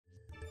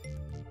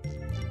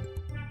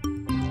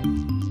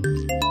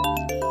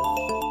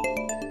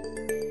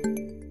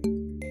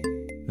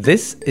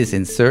This is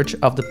In Search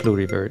of the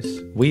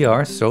Pluriverse. We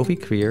are Sophie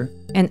Krier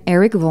and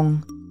Eric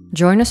Wong.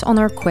 Join us on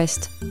our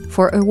quest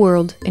for a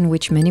world in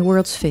which many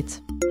worlds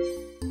fit.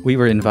 We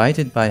were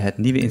invited by Het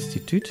Nieuwe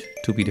Instituut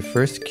to be the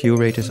first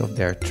curators of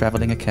their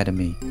traveling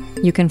academy.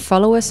 You can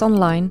follow us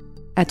online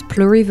at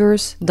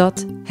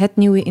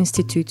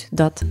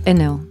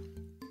pluriverse.hetnieuweinstituut.nl.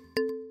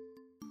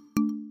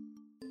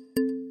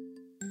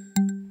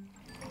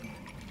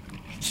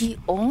 He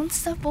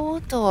owns the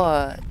boat,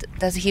 or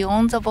does he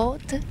own the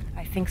boat?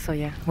 I think so,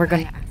 yeah. We're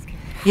going to ask him.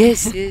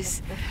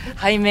 Yes.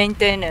 High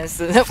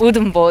maintenance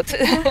wooden boat. 1,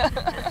 2, 3, 4,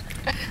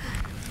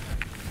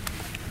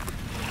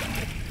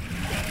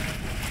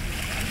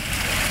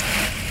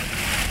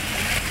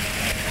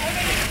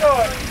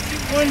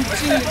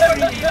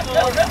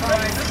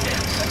 5, 6,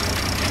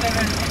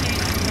 7,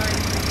 8,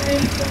 9, 10.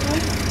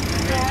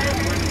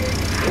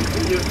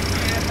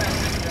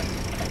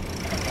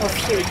 Oh,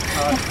 phew.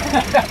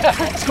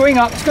 It's going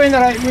up, it's going the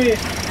right way.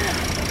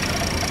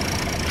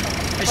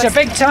 It's a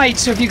big tide,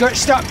 so if you got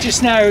stuck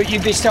just now,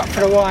 you'd be stuck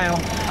for a while.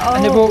 Oh.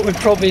 And the boat would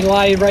probably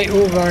lie right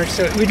over,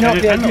 so it would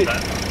not be a good...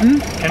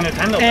 Can it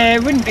handle that?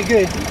 It wouldn't be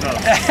good. No.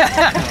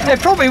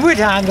 It probably would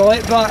handle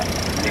it, but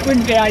it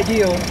wouldn't be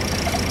ideal.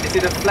 Is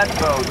it a flat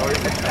boat or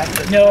is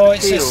it No,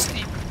 it's just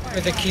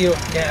with a keel,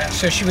 yeah,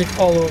 so she would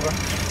fall over.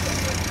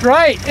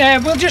 Right,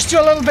 we'll just do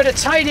a little bit of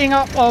tidying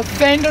up of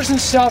vendors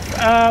and stuff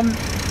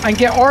and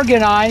get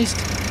organised,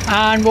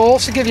 and we'll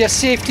also give you a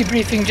safety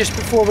briefing just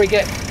before we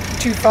get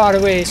too far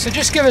away. So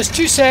just give us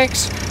 2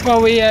 secs while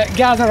we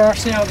gather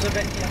ourselves a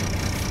bit here.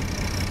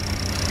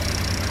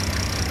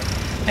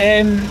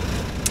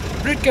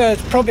 Rutger,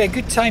 it's probably a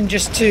good time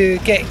just to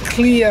get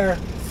clear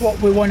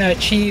what we want to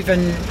achieve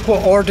and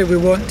what order we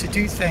want to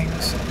do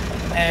things.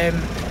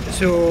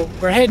 So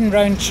we're heading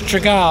round to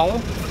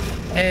Tireragan.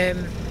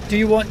 Do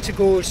you want to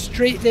go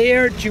straight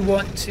there? Do you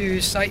want to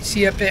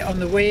sightsee a bit on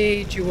the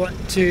way? Do you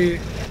want to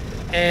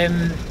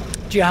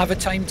do you have a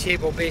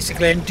timetable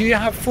basically? And do you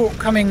have folk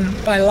coming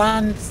by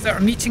land that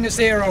are meeting us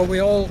there, or are we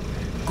all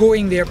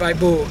going there by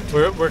boat?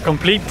 We're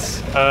complete.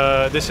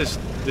 This is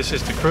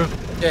the crew.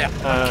 Yeah.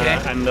 Okay.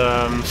 And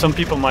some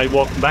people might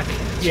walk back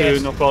to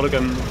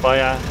Noordwolligen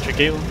via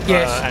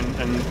Tireragan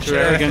and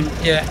Tireragan.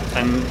 Yeah.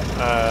 And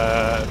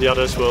the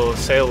others will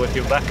sail with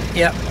you back.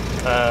 Yeah.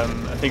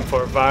 I think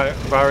for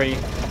Vari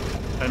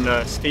and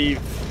Steve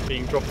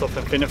being dropped off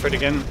in Finneford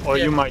again, or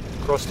you might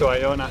cross to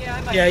Iona.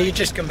 Yeah, you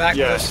just come back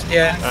with us.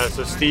 Yeah.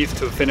 So Steve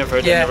to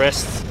Finneford and the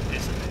rest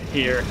is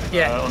here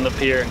on the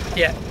pier.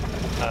 Yeah.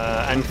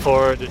 And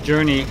for the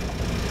journey,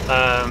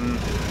 I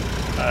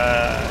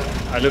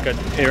look at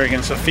Eric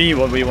and Sophie,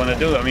 what we want to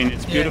do. I mean,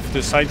 it's beautiful to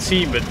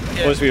sightsee, but of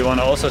course we want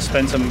to also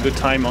spend some good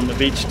time on the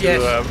beach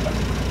to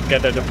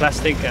gather the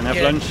plastic and have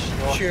lunch.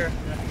 Sure.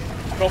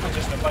 Probably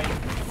just a bite.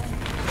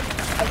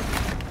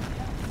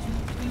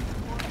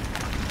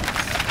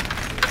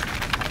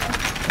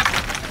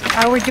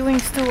 How are we doing,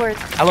 Stewart?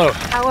 Hello.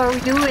 How are we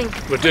doing?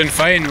 We're doing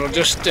fine. We're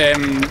just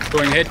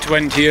going head to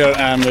wind here,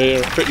 and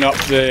we're putting up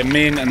the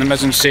main and the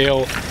mizzen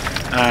sail,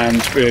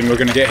 and we're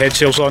going to get head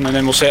sails on, and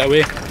then we'll set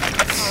away.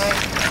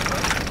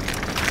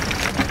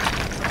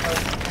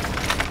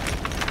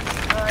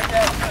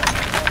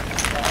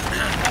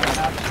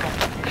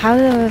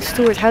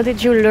 Stewart, how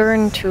did you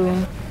learn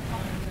to...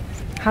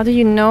 How do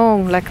you know,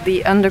 like,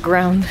 the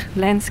underground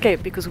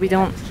landscape? Because we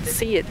don't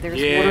see it.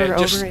 There's water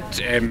over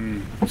it.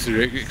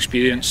 Through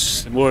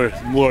experience. The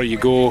more you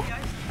go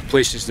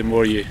places, the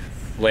more you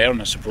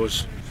learn, I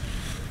suppose.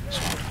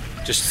 So,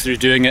 just through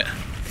doing it.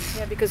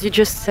 Yeah, because you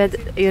just said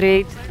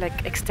it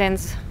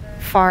extends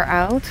far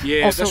out.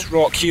 Yeah, also, this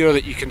rock here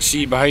that you can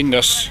see behind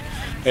us,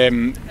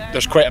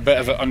 there's quite a bit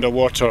of it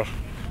underwater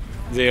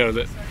there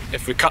that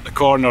if we cut the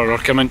corner or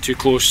come in too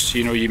close,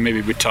 you maybe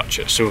would touch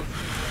it. So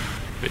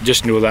but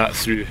just know that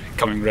through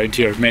coming round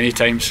here many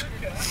times.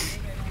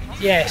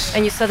 Yes.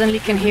 And you suddenly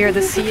can hear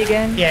the sea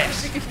again?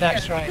 Yes,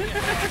 that's right.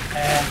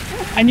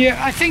 And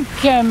I think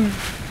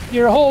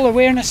your whole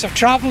awareness of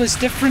travel is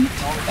different.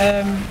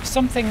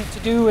 Something to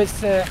do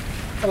with the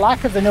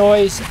lack of the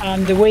noise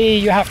and the way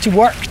you have to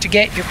work to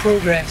get your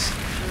progress.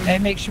 It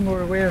makes you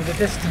more aware of the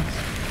distance.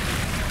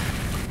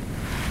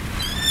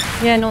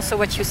 Yeah, and also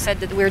what you said,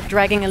 that we're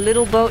dragging a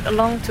little boat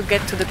along to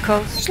get to the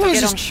coast, to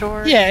get on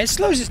shore. Yeah, it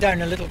slows us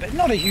down a little bit.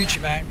 Not a huge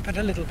amount, but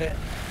a little bit.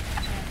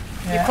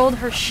 Yeah. You called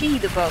her she,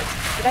 the boat.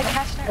 Did I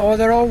catch that? Oh,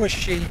 they're always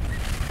she.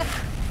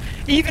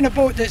 Even a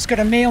boat that's got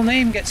a male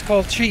name gets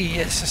called she.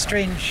 It's a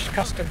strange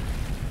custom.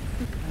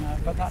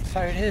 But that's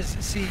how it is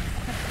at sea.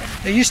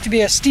 There used to be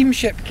a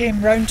steamship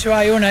came round to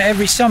Iona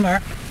every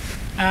summer,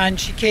 and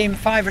she came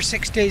 5 or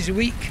 6 days a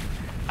week,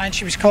 and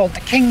she was called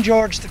the King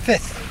George V,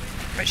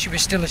 but she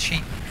was still a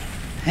she.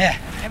 Yeah.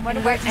 And what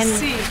about the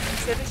sea?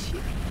 Is it a she?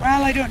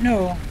 Well, I don't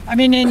know. I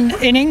mean,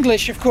 in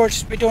English, of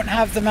course, we don't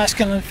have the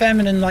masculine and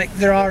feminine like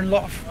there are in a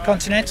lot of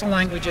continental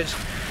languages.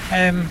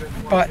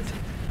 But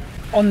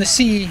on the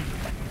sea,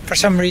 for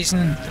some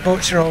reason, the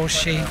boats are always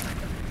she.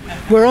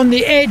 We're on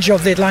the edge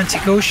of the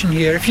Atlantic Ocean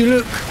here. If you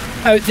look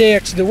out there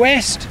to the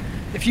west,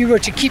 if you were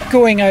to keep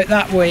going out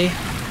that way,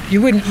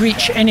 you wouldn't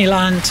reach any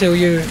land till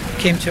you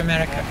came to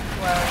America.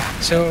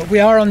 So we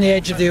are on the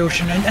edge of the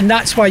ocean, and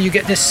that's why you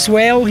get this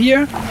swell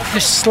here,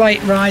 this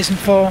slight rise and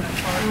fall.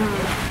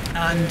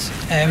 And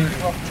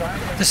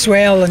the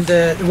swell and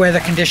the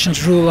weather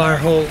conditions rule our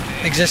whole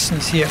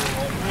existence here.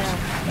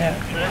 Yeah.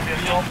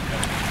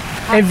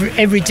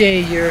 Every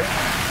day you're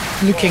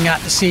looking at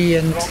the sea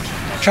and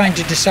trying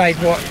to decide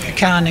what you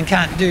can and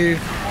can't do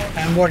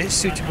and what it's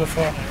suitable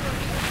for.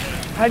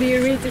 How do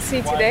you read the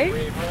sea today?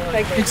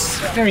 It's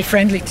very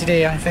friendly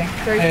today, I think.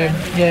 Very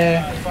friendly.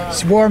 Yeah,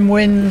 it's warm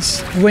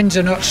winds. The winds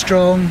are not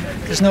strong.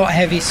 There's not a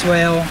heavy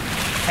swell.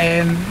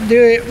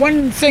 The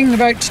one thing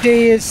about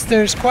today is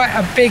there's quite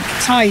a big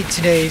tide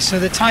today, so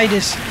the tide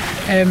is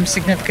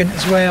significant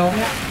as well.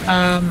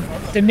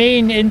 The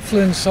main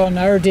influence on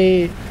our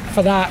day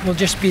for that will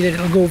just be that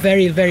it'll go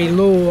very, very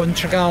low on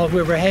Tregale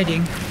where we're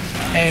heading,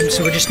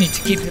 so we just need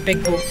to keep the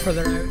big boat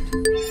further out.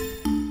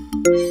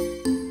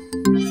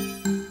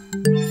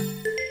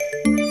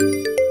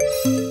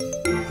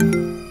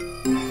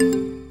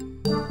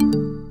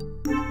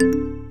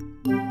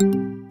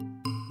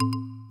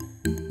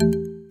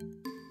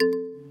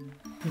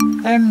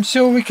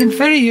 So we can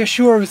ferry you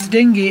ashore with the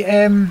dinghy.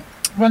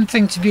 One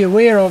thing to be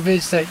aware of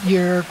is that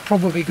you're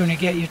probably going to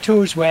get your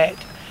toes wet.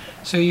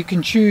 So you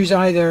can choose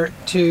either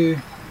to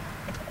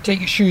take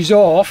your shoes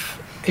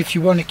off if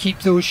you want to keep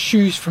those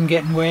shoes from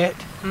getting wet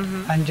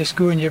and just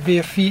go in your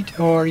bare feet,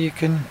 or you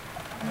can,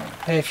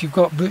 if you've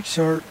got boots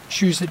or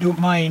shoes that don't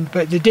mind.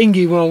 But the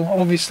dinghy will,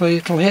 obviously,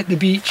 it'll hit the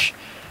beach,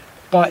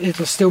 but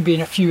it'll still be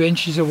in a few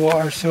inches of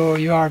water, so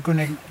you are going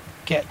to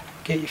get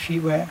your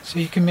feet wet. So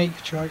you can make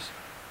your choice.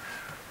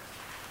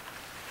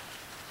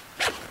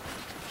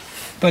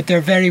 But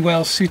they're very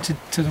well suited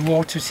to the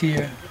waters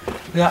here.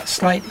 That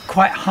slight,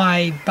 quite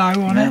high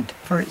bow on it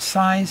for its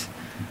size,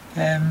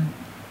 and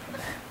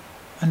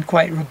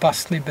quite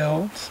robustly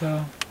built.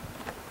 So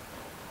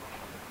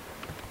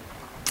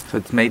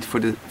it's made for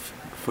the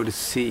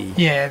sea.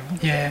 Yeah.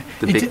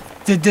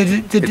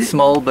 It's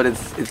small, but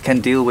it can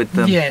deal with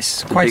the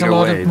quite a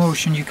lot waves. of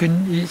motion.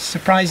 It's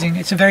surprising.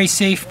 It's a very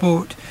safe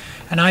boat,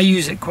 and I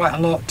use it quite a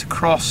lot to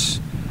cross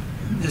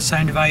the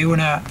Sound of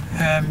Iona,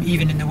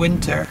 even in the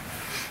winter.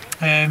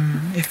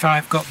 If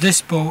I've got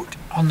this boat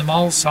on the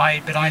Mull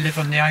side, but I live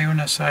on the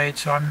Iona side,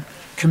 so I'm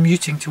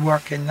commuting to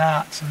work in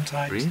that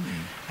sometimes. Really?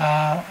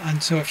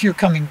 And so if you're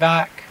coming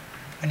back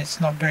and it's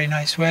not very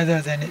nice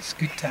weather, then it's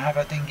good to have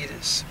a dinghy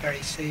that's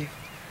very safe.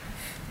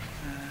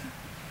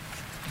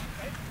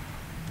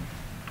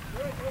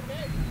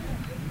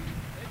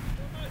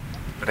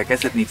 But I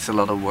guess it needs a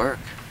lot of work.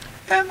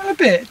 A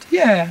bit,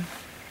 yeah.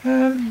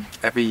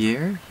 Every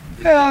year?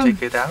 You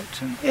take it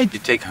out? You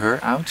take her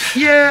out?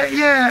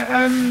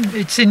 Yeah.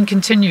 It's in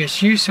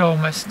continuous use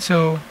almost,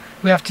 so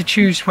we have to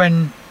choose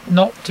when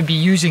not to be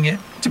using it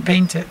to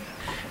paint it.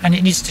 And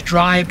it needs to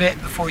dry a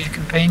bit before you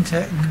can paint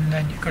it, and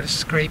then you've got to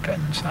scrape it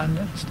and sand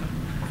it and stuff.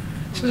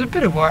 So there's a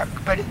bit of work,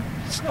 but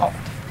it's not.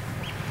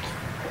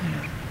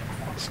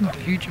 It's not a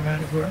huge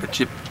amount of work. But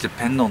you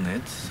depend on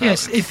it. So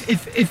yes,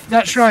 if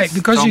that's right,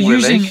 because if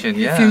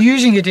you're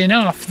using it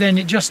enough, then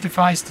it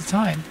justifies the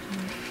time.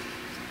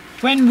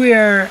 When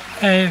we're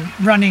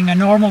running a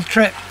normal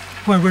trip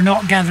where we're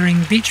not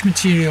gathering beach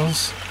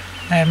materials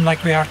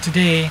like we are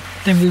today,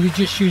 then we would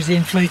just use the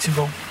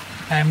inflatable,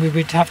 and we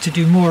would have to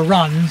do more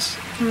runs,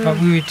 but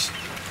we would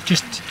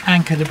just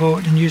anchor the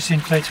boat and use the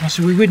inflatable.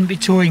 So we wouldn't be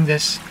towing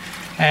this,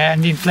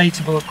 and the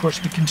inflatable, of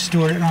course, we can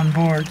store it on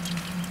board.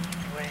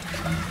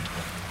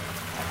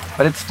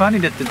 But it's funny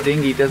that the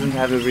dinghy doesn't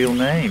have a real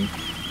name.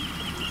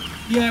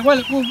 Yeah,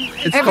 well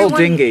it's called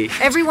dinghy.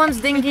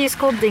 Everyone's dinghy is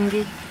called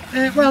dinghy.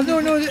 Well,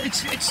 no,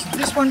 it's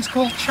this one's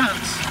called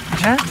Chance.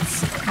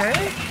 Chance? Okay.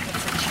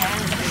 It's a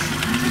chance.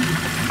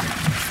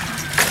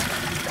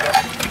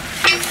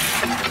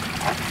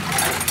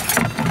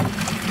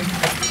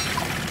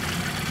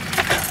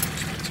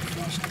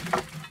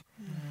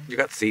 You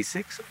got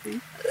seasick,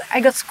 Sophie?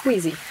 I got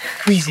squeezy.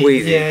 Queasy.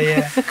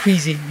 Yeah.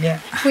 Queasy, yeah.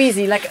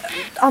 Queasy, like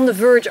on the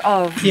verge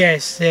of.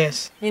 Yes.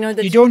 You know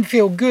that you don't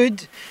feel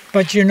good,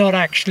 but you're not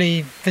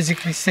actually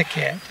physically sick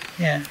yet.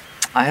 Yeah.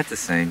 I had the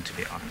same, to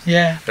be honest.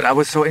 Yeah. But I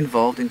was so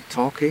involved in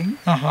talking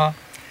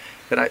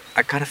that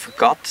I kind of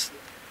forgot.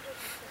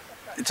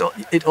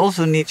 It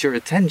also needs your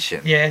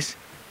attention. Yes.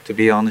 To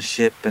be on a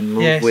ship and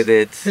move with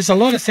it. There's a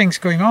lot of things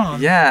going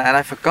on. Yeah, and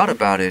I forgot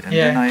about it, and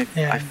then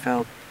I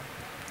felt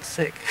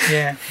sick.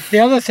 Yeah. The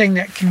other thing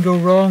that can go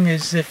wrong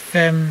is if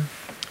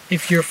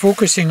you're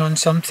focusing on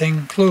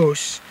something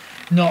close,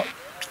 not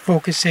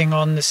focusing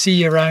on the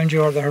sea around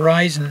you or the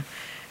horizon.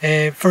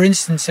 For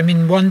instance,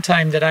 one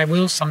time that I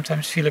will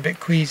sometimes feel a bit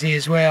queasy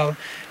as well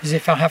is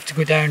if I have to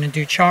go down and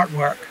do chart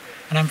work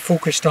and I'm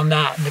focused on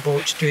that and the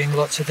boat's doing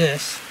lots of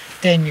this,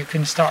 then you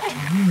can start to,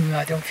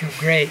 I don't feel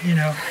great,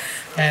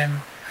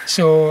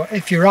 So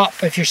if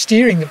you're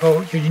steering the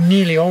boat, you're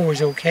nearly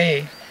always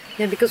okay.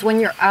 Yeah, because when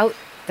you're out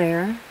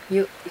there,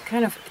 you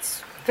kind of,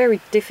 it's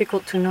very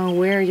difficult to know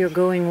where you're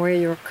going, where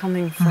you're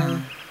coming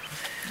from.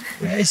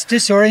 It's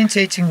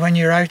disorientating when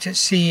you're out at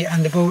sea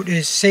and the boat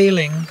is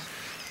sailing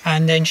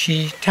and then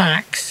she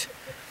tacks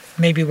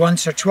maybe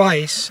once or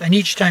twice, and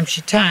each time she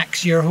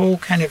tacks, your whole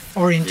kind of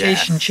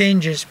orientation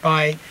changes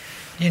by,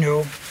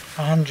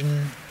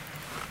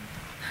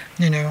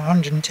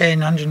 110,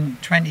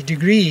 120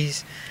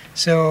 degrees.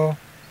 So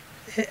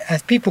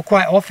as people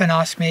quite often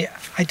ask me,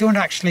 I don't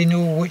actually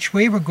know which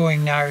way we're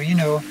going now,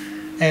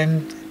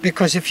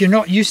 because if you're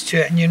not used to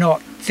it and you're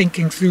not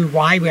thinking through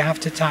why we have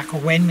to tack or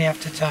when we have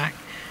to tack,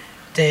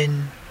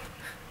 then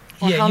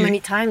how many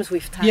times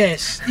we've tacked.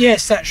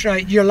 Yes, that's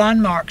right. Your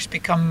landmarks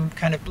become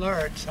kind of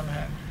blurred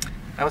somehow.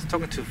 I was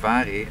talking to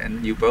Vari,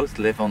 and you both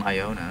live on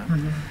Iona,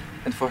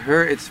 and for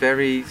her it's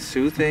very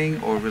soothing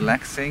or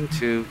relaxing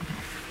to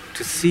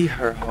see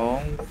her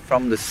home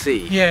from the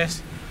sea.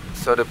 Yes.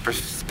 So the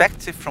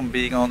perspective from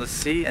being on the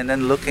sea and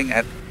then looking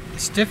at...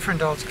 It's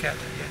different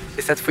altogether, yes.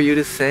 Is that for you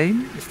the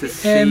same? Is the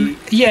sea...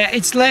 yeah,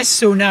 it's less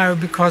so now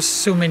because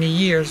so many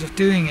years of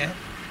doing it.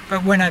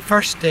 But when I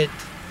first did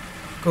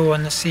go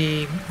on the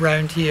sea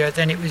round here,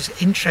 then it was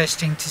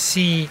interesting to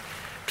see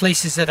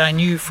places that I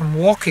knew from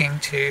walking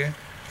to,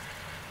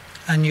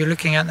 and you're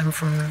looking at them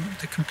from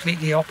the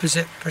completely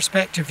opposite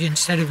perspective.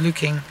 Instead of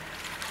looking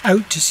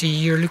out to sea,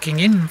 you're looking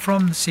in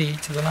from the sea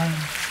to the land.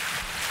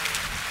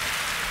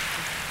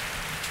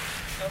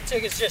 It'll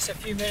take us just a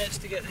few minutes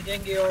to get the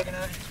dinghy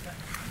organised, but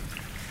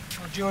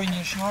I'll join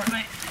you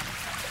shortly.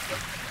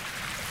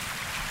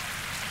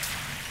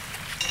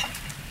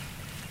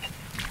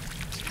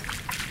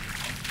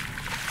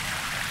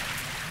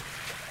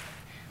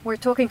 We're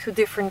talking to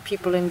different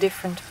people in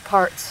different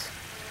parts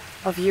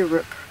of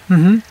Europe,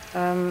 and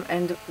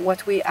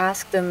what we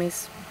ask them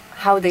is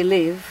how they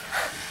live,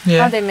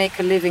 how they make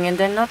a living, and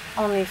then not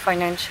only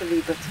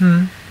financially, but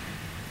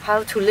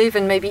how to live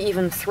and maybe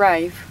even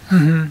thrive.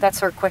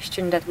 That's our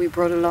question that we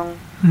brought along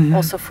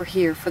also for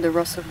here, for the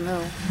Ross of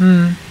Mull.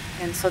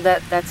 And so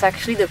that's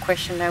actually the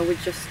question I would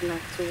just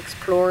like to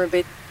explore a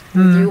bit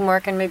with you,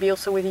 Mark, and maybe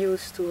also with you,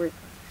 Stewart,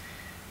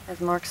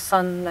 as Mark's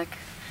son. Like,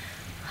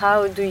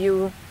 how do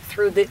you,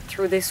 through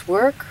this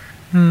work,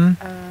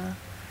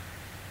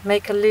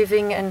 make a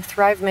living and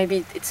thrive?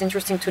 Maybe it's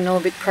interesting to know a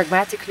bit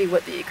pragmatically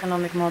what the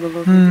economic model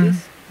of it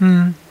is.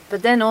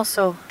 But then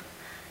also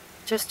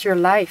just your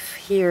life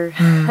here,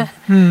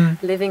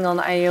 living on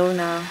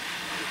Iona,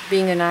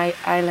 being an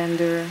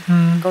islander,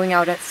 going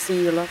out at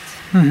sea a lot.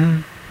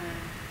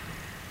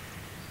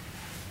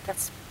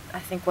 That's, I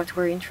think, what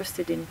we're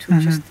interested in, to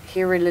just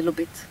hear a little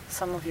bit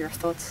some of your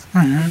thoughts.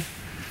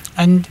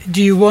 And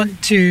do you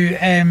want to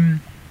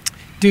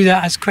do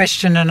that as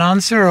question and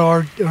answer,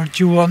 or do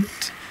you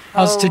want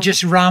us to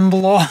just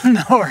ramble on,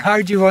 or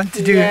how do you want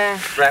to do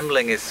it?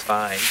 Rambling is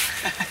fine,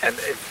 and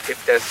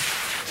if there's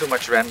too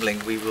much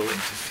rambling, we will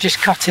just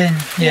cut in.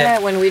 Yeah,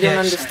 when we don't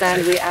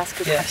understand, we ask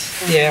a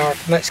question. Yeah, or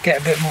let's get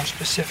a bit more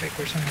specific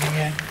or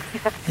something.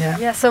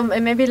 Yeah. So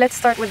maybe let's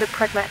start with the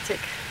pragmatic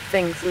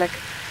things. Like,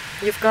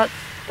 you've got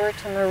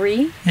Bertha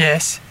Marie.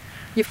 Yes.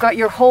 You've got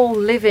your whole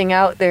living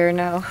out there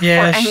now for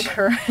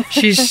anchor.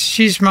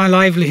 she's my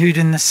livelihood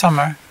in the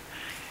summer.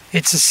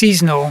 It's a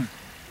seasonal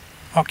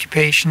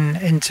occupation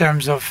in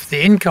terms of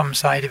the income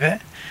side of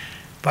it,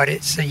 but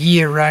it's a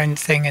year-round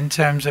thing in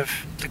terms of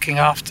looking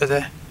after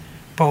the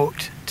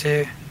boat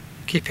to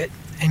keep it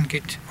in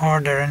good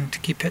order and to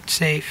keep it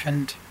safe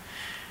and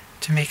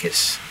to make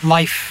its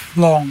life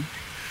long.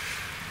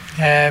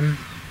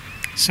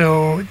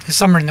 So the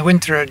summer and the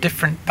winter are a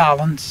different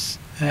balance.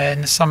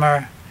 In the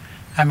summer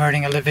I'm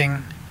earning a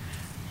living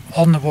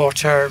on the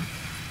water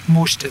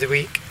most of the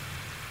week.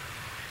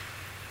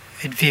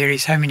 It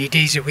varies how many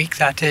days a week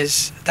that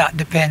is. That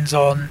depends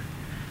on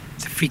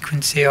the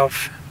frequency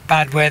of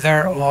bad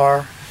weather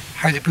or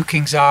how the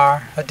bookings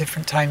are at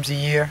different times of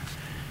year.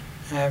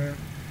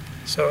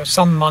 So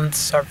some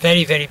months are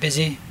very, very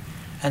busy,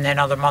 and then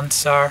other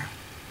months are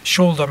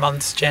shoulder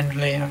months,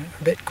 generally a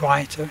bit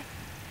quieter.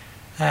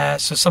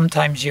 So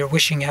sometimes you're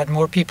wishing you had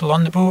more people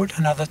on the boat,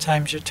 and other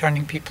times you're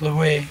turning people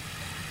away.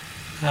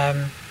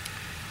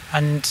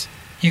 And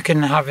you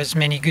can have as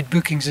many good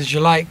bookings as you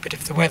like, but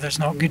if the weather's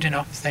not good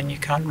enough, then you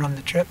can't run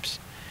the trips.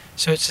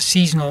 So it's a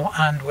seasonal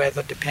and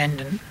weather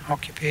dependent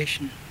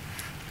occupation.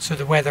 So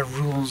the weather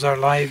rules our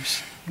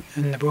lives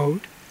in the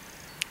boat.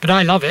 But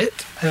I love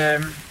it.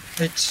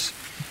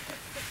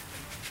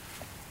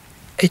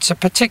 It's a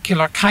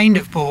particular kind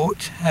of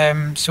boat.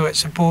 So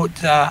it's a boat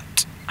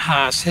that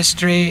has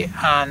history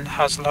and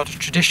has a lot of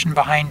tradition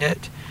behind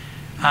it,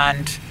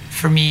 and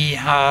for me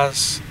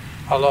has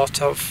a lot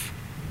of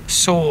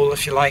soul,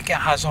 if you like. It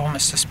has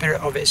almost a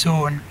spirit of its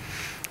own,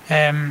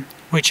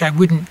 which I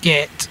wouldn't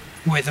get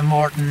with a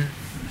modern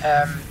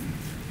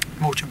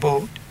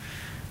motorboat.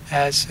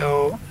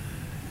 So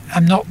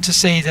I'm not to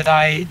say that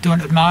I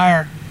don't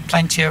admire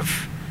plenty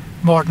of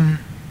modern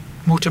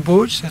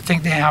motorboats. I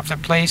think they have their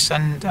place,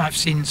 and I've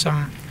seen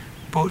some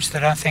boats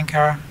that I think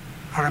are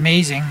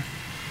amazing.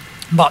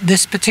 But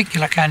this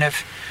particular kind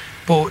of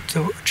boat,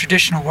 the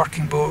traditional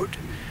working boat,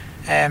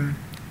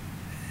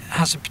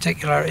 has a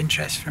particular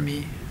interest for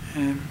me.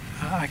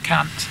 I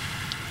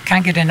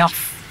can't get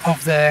enough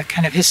of the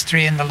kind of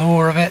history and the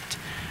lore of it,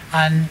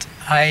 and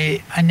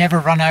I never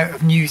run out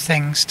of new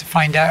things to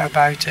find out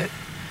about it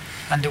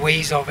and the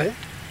ways of it.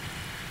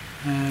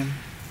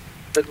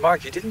 But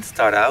Mark, you didn't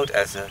start out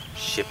as a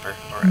shipper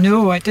or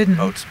no, I didn't.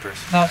 Boats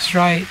person. That's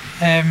right.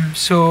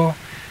 So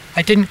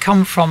I didn't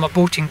come from a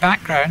boating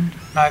background.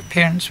 My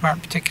parents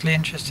weren't particularly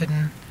interested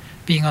in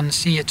being on the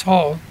sea at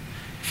all.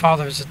 My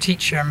father was a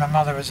teacher, my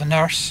mother was a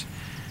nurse.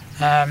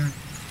 And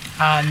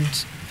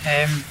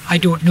I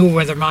don't know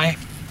whether my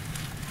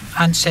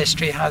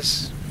ancestry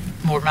has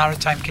more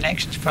maritime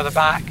connections further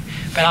back,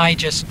 but I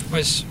just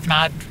was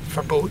mad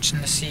for boats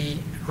and the sea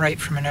right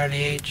from an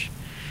early age.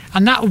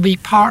 And that will be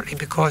partly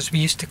because we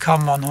used to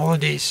come on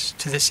holidays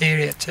to this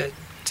area, to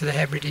the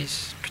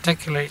Hebrides,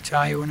 particularly to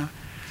Iona.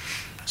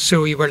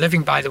 So we were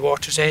living by the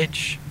water's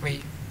edge.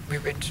 We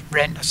would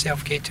rent a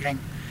self-catering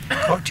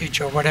cottage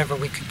or whatever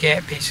we could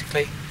get,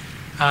 basically,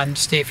 and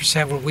stay for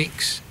several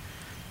weeks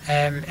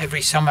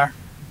every summer.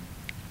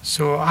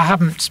 So I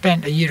haven't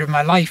spent a year of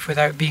my life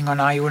without being on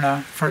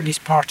Iona for at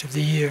least part of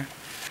the year.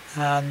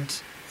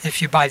 And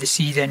if you're by the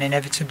sea, then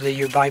inevitably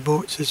you're by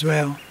boats as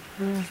well.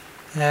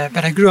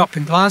 But I grew up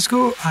in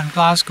Glasgow, and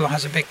Glasgow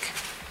has a big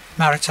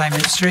maritime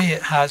history.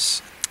 It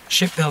has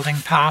shipbuilding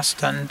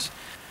past, and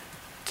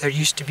there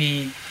used to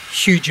be a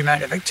huge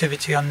amount of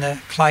activity on the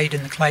Clyde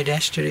and the Clyde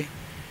estuary.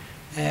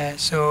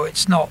 So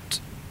it's not...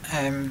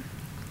 there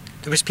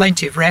was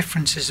plenty of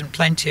references and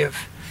plenty of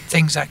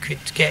things I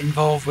could get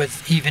involved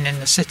with, even in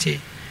the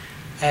city,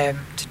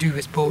 to do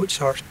with boats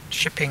or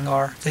shipping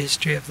or the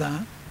history of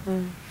that.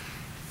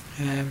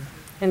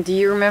 And do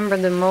you remember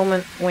the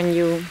moment when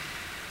you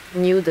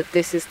knew that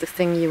this is the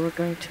thing you were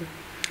going to?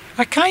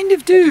 I kind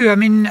of do. I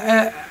mean,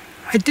 I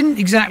didn't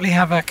exactly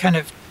have a kind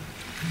of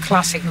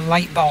classic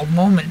light bulb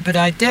moment, but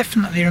I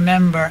definitely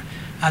remember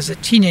as a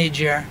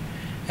teenager,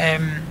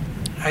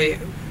 I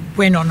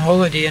went on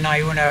holiday in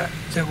Iona.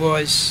 There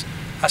was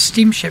a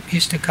steamship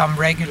used to come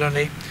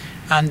regularly,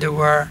 and there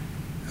were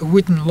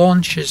wooden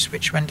launches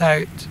which went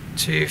out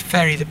to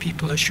ferry the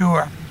people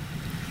ashore.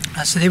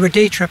 So they were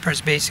day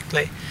trippers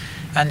basically,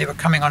 and they were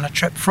coming on a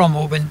trip from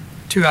Oban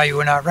to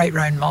Iona, right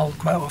round Mull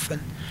quite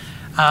often.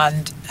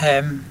 And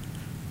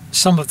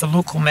some of the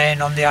local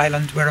men on the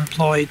island were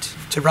employed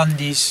to run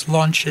these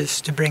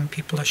launches to bring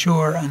people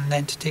ashore and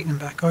then to take them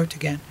back out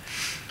again.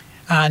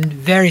 And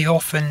very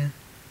often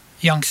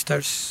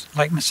youngsters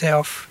like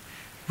myself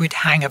would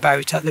hang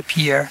about at the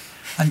pier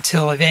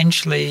until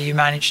eventually you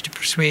managed to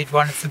persuade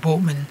one of the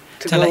boatmen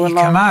to let you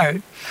come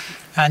out.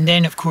 And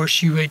then of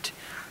course you would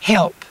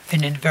help,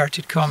 in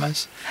inverted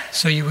commas.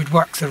 So you would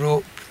work the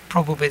rope,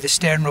 probably the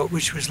stern rope,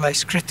 which was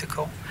less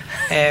critical.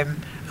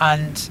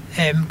 And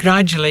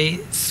gradually,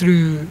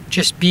 through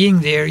just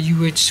being there, you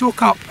would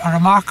soak up a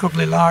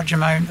remarkably large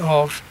amount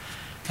of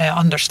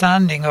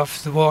understanding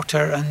of the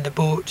water and the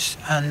boats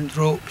and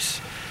ropes,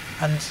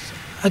 and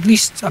at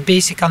least a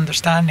basic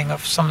understanding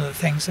of some of the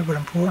things that were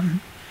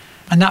important.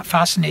 And that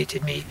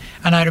fascinated me.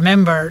 And I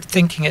remember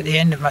thinking at the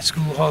end of my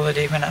school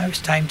holiday, when it was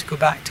time to go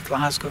back to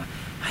Glasgow,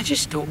 I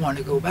just don't want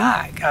to go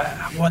back.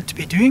 I want to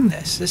be doing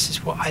this. This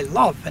is what I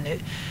love.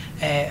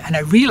 And I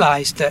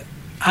realised that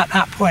at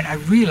that point, I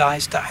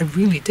realised that I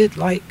really did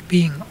like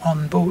being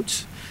on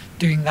boats,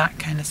 doing that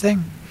kind of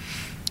thing.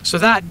 So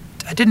that,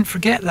 I didn't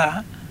forget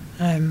that.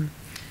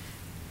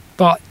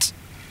 But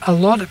a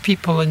lot of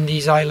people in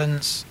these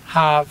islands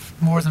have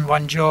more than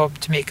one job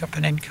to make up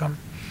an income.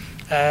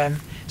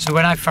 So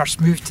when I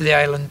first moved to the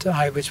island,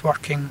 I was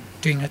working,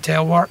 doing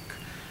hotel work.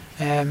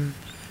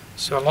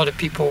 So a lot of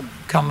people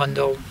come and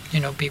they'll,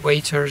 be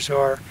waiters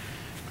or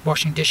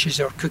washing dishes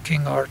or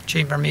cooking or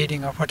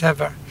chambermaiding or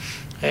whatever.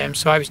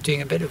 So I was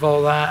doing a bit of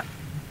all that.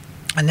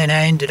 And then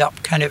I ended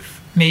up kind of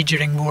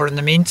majoring more on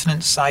the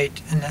maintenance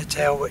side in the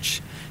hotel,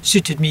 which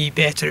suited me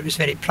better. It was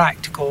very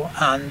practical,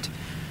 and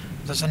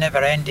there's a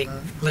never-ending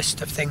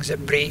list of things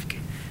that break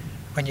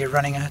when you're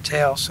running a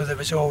hotel, so there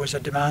was always a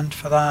demand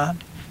for that.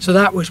 So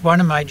that was one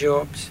of my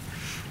jobs.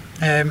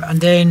 And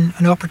then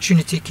an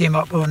opportunity came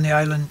up on the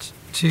island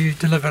to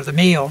deliver the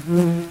mail.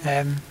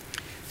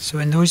 So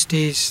in those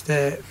days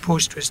the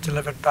post was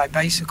delivered by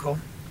bicycle,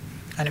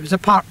 and it was a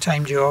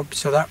part-time job,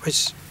 so that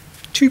was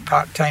 2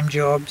 part-time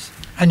jobs.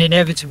 And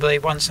inevitably,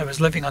 once I was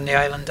living on the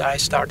island, I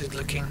started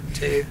looking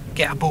to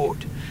get a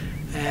boat.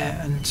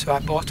 And so I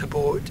bought a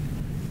boat,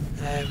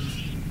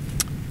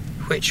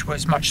 which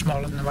was much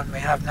smaller than the one we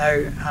have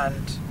now,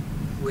 and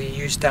we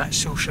used that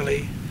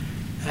socially.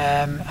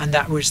 And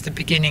that was the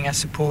beginning, I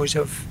suppose,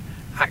 of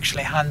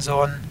actually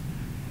hands-on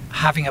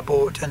having a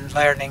boat and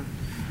learning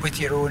with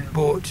your own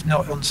boat,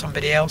 not on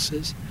somebody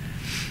else's.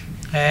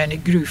 And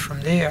it grew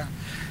from there.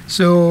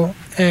 So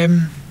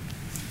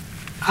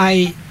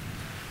I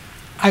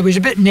was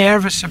a bit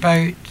nervous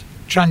about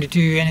trying to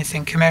do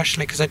anything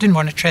commercially because I didn't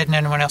want to tread on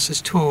anyone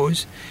else's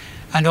toes,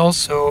 and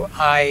also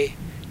I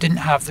didn't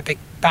have the big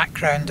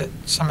background that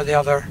some of the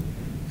other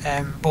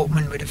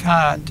boatmen would have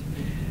had.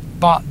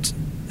 But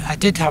I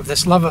did have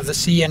this love of the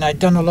sea, and I'd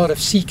done a lot of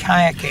sea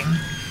kayaking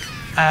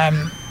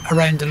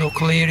around the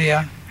local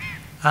area,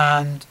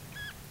 and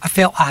I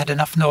felt I had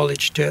enough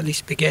knowledge to at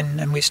least begin.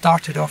 And we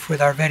started off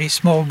with our very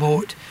small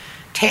boat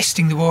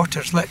testing the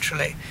waters,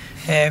 literally.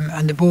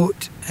 And the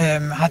boat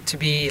had to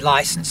be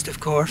licensed, of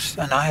course,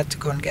 and I had to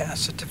go and get a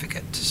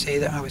certificate to say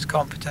that I was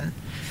competent.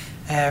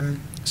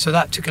 So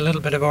that took a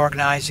little bit of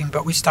organising,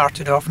 but we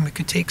started off and we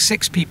could take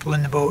 6 people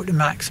in the boat, the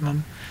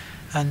maximum,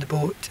 and the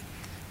boat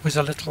was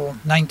a little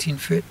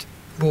 19-foot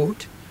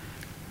boat,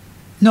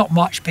 not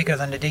much bigger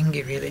than a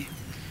dinghy really.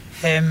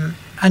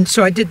 And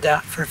so I did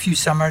that for a few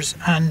summers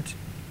and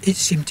it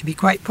seemed to be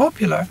quite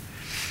popular.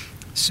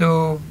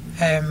 So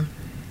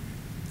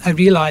I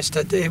realised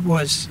that it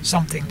was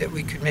something that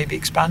we could maybe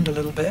expand a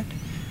little bit,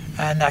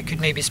 and I could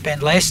maybe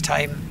spend less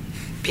time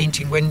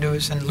painting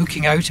windows and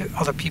looking out at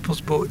other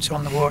people's boats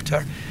on the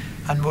water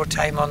and more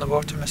time on the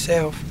water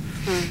myself.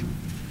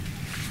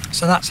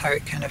 So that's how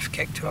it kind of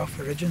kicked off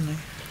originally.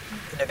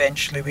 And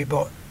eventually we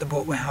bought the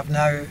boat we have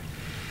now,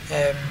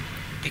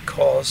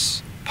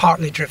 because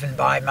partly driven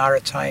by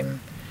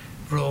maritime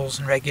rules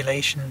and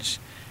regulations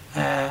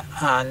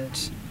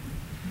and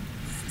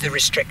the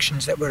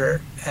restrictions that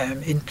were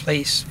in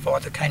place for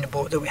the kind of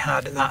boat that we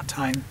had at that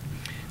time.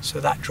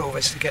 So that drove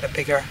us to get a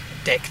bigger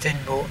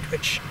decked-in boat,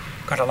 which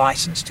got a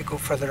licence to go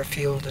further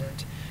afield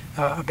and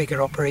a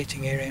bigger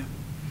operating area,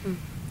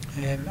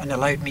 and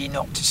allowed me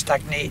not to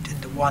stagnate in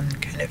the one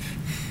kind of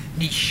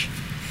niche.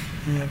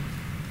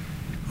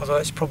 Although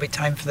it's probably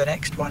time for the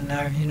next one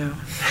now, you know.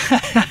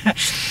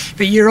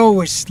 But you're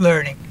always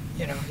learning,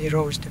 you know, you're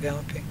always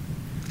developing.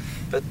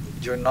 But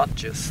you're not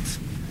just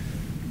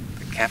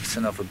the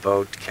captain of a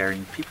boat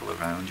carrying people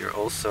around, you're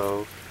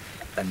also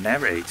a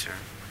narrator,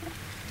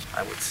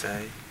 I would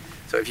say.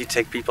 So if you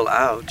take people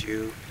out,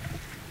 you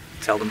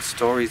tell them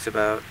stories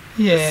about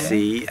the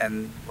sea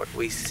and what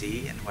we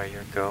see and where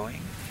you're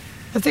going.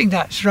 I think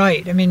that's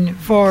right. I mean,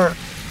 for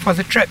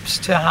the trips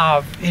to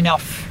have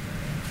enough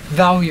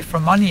value for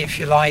money, if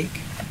you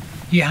like,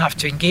 you have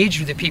to engage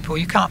with the people.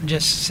 You can't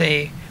just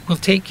say, we'll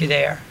take you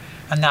there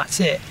and that's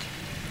it.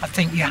 I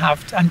think you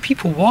have to, and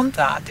people want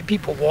that. The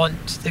people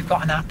they've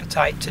got an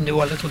appetite to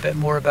know a little bit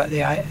more about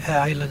the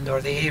island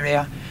or the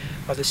area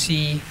or the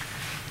sea.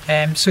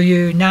 So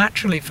you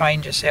naturally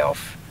find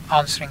yourself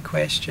answering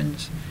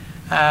questions.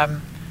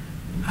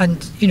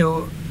 And, you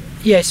know,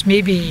 yes,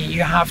 maybe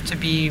you have to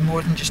be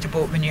more than just a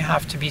boatman. You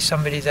have to be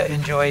somebody that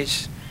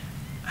enjoys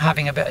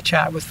having a bit of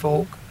chat with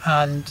folk.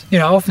 And, you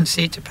know, I often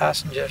say to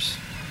passengers,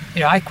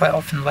 you know, I quite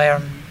often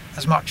learn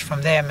as much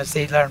from them as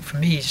they learn from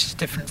me, just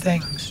different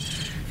things.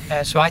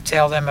 So I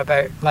tell them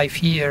about life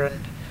here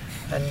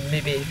and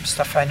maybe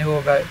stuff I know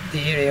about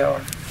the area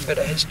or a bit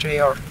of history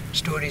or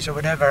stories or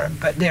whatever,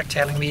 but they're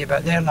telling me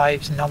about their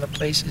lives in other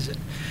places,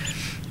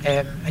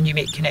 and you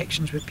make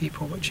connections with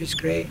people, which is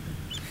great.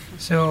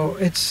 So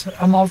it's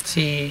a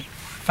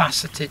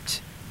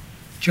multi-faceted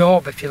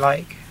job, if you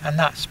like, and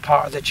that's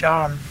part of the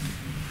charm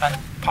and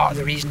part of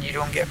the reason you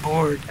don't get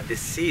bored. And the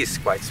sea is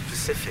quite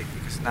specific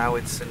because now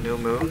it's a new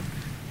moon,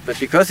 but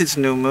because it's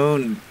new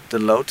moon, the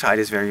low tide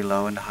is very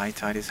low and the high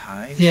tide is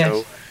high. Yes.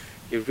 So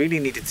you really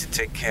needed to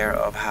take care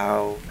of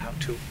how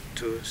to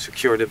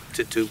secure the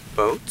two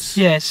boats.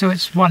 Yeah, so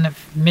it's one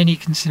of many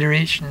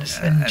considerations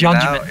and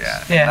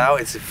judgments. Now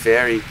it's a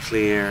very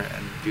clear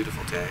and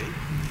beautiful day.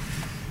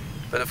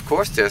 But of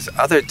course there's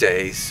other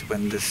days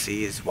when the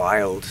sea is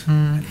wild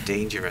and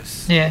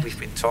dangerous. Yeah. We've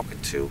been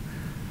talking to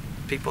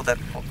people that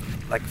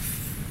like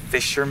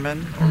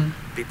fishermen or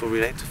people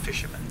related to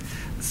fishermen.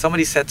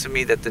 Somebody said to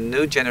me that the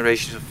new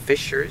generation of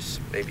fishers,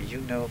 maybe you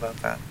know about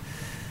that,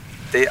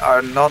 they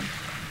are not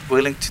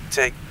willing to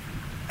take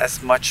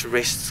as much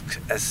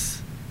risk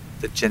as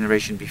the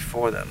generation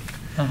before them.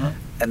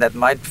 And that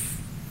might,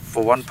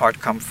 for one part,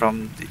 come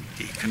from the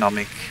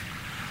economic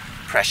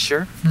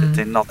pressure, that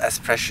they're not as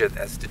pressured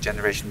as the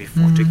generation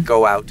before to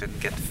go out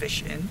and get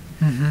fish in.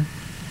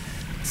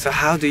 So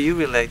how do you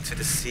relate to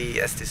the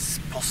sea as this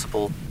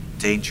possible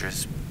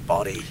dangerous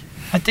body?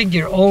 I think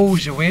you're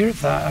always aware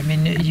of that. I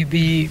mean, you'd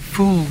be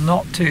fool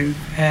not to,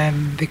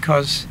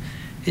 because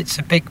it's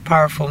a big,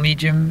 powerful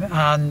medium,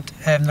 and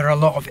there are a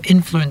lot of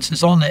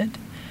influences on it.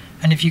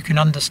 And if you can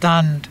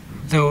understand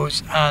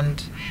those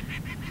and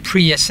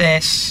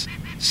pre-assess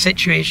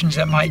situations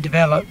that might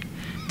develop,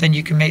 then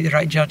you can make the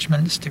right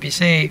judgments to be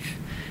safe.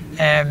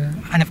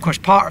 And of course,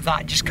 part of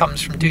that just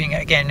comes from doing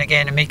it again and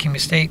again and making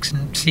mistakes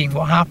and seeing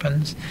what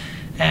happens.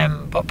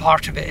 But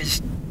part of it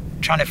is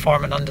trying to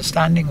form an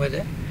understanding with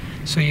it.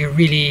 So you're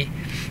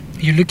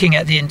looking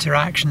at the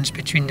interactions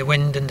between the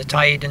wind and the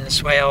tide and the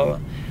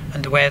swell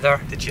and the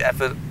weather. Did you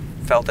ever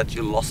felt that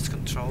you lost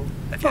control?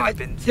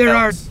 There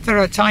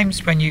are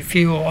times when you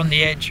feel on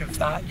the edge of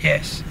that,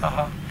 yes.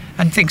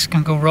 And things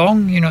can go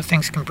wrong, you know,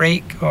 things can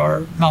break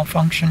or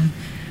malfunction.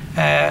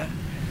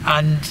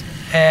 And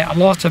a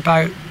lot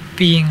about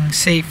being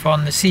safe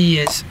on the sea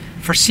is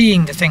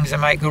foreseeing the things that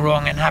might go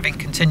wrong and having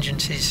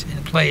contingencies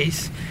in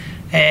place.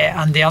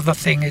 And the other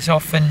thing is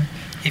often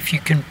if you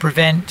can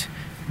prevent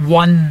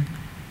one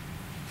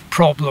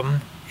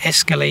problem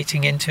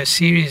escalating into a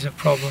series of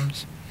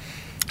problems.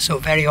 So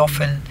very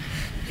often,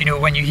 you know,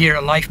 when you hear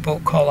a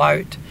lifeboat call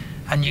out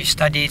and you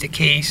study the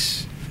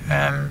case,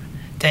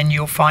 then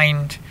you'll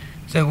find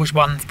there was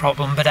one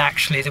problem, but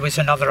actually there was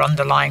another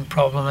underlying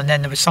problem, and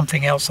then there was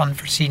something else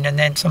unforeseen, and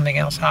then something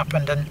else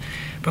happened, and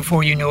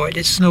before you know it,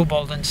 it's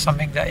snowballed into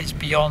something that is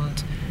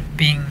beyond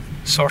being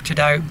sorted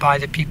out by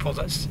the people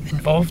that's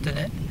involved in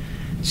it.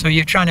 So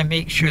you're trying to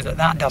make sure that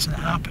that doesn't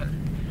happen.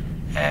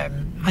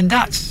 And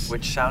that's...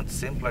 Which sounds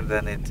simpler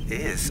than it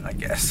is, I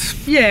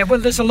guess. Yeah, well,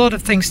 there's a lot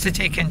of things to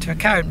take into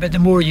account, but the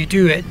more you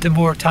do it, the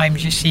more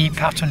times you see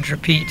patterns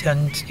repeat,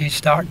 and you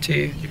start to...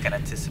 You can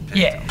anticipate.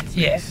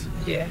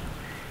 Yeah.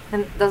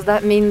 And does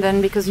that mean then,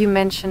 because you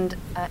mentioned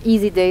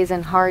easy days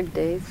and hard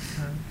days,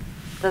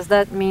 does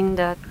that mean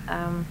that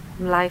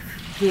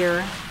life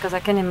here, because I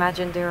can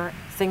imagine there are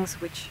things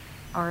which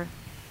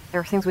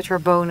are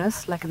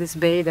bonus, like this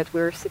bay that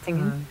we're sitting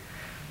in,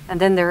 and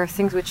then there are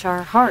things which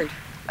are hard,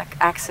 like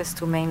access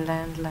to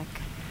mainland,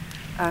 like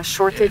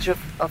shortage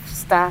of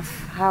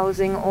staff,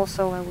 housing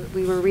also.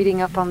 We were reading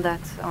up on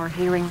that, or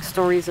hearing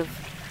stories of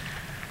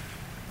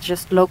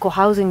just local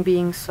housing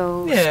being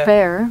so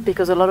spare,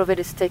 because a lot of it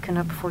is taken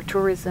up for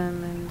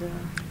tourism. And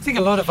I think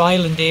a lot of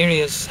island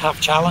areas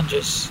have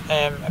challenges.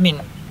 I mean,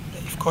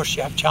 of course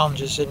you have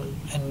challenges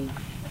in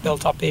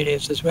built up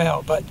areas as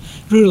well, but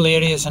rural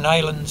areas and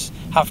islands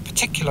have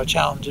particular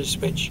challenges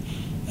which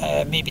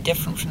may be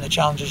different from the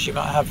challenges you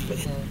might have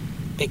in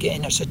big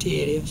inner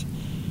city areas.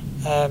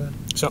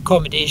 So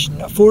accommodation,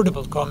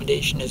 affordable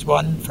accommodation is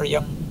one for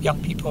young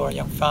people or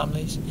young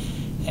families.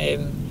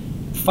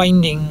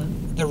 Finding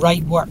the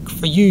right work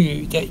for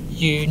you that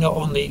you not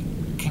only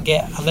can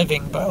get a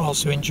living but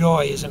also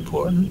enjoy is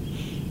important,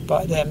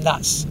 but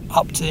that's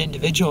up to the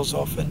individuals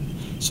often.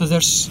 So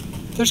there's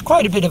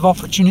quite a bit of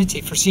opportunity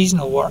for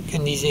seasonal work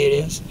in these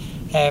areas,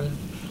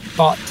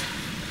 but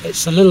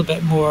it's a little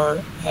bit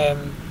more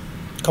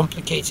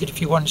complicated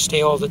if you want to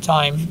stay all the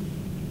time.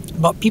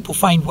 But people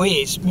find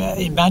ways,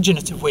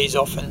 imaginative ways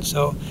often,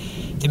 so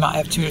they might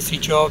have 2 or 3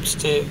 jobs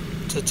to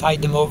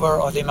tide them over,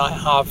 or they might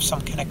have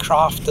some kind of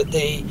craft that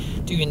they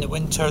do in the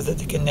winter that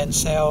they can then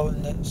sell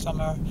in the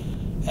summer,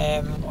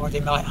 or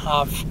they might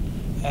have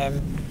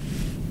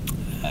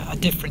a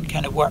different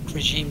kind of work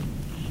regime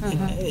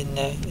in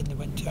the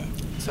winter.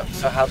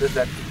 So how does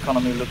that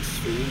economy look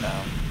for you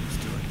now,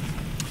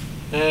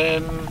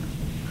 Stewart?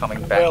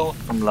 Coming back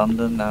from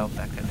London now,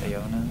 back in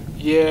Iona?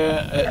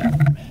 Yeah,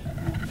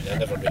 I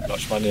never made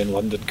much money in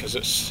London because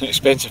it's an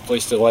expensive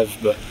place to live,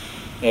 but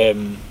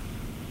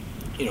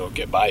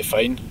get by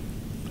fine.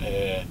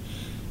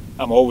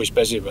 I'm always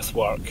busy with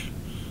work,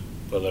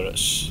 whether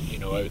it's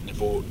out in the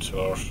boat,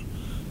 or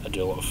I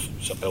do a lot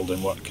of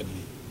building work and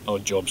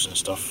odd jobs and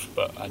stuff,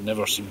 but I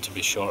never seem to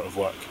be short of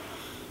work,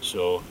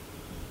 so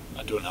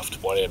I don't have to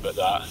worry about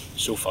that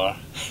so far.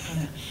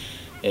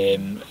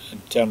 In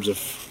terms of...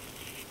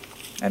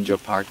 And your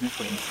partner,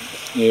 for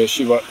instance? Yeah,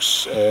 she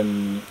works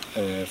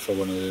for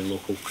one of the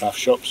local craft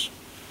shops,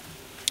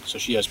 so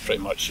she has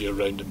pretty much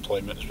year-round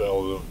employment as well,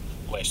 although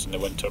less in the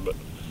winter, but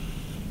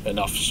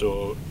enough.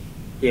 So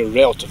we're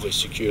relatively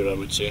secure, I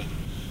would say.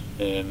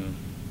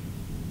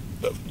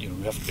 But we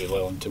have to be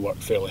willing to work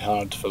fairly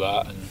hard for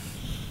that,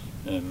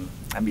 and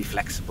be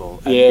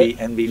flexible,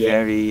 and be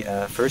very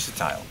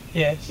versatile.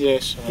 Yes, I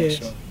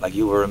think so. Like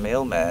you were a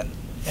mailman,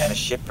 and a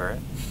shipper,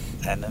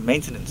 and a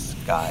maintenance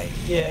guy.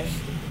 Yeah.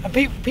 And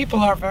people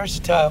are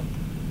versatile,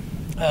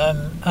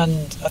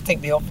 and I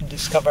think they often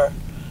discover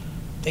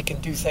they can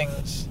do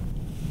things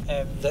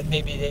that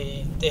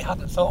maybe they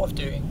hadn't thought of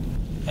doing,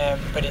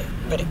 but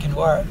it can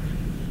work.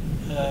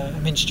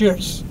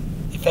 Stewart's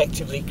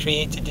effectively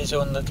created his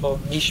own little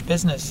niche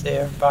business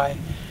there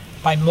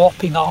by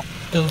mopping up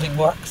building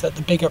work that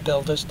the bigger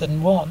builders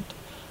didn't want,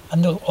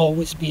 and there'll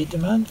always be a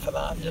demand for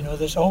that.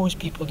 There's always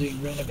people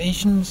doing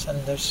renovations,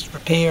 and there's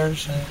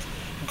repairs and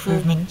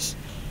improvements.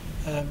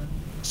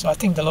 So I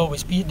think there'll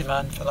always be a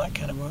demand for that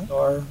kind of work,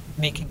 or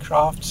making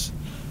crafts,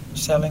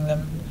 selling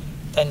them.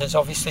 Then there's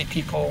obviously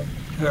people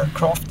who are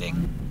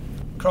crofting.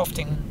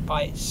 Crofting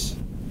by its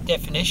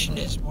definition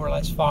is more or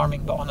less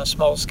farming, but on a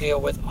small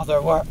scale with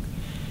other work.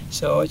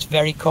 So it's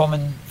very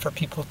common for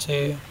people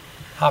to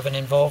have an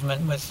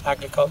involvement with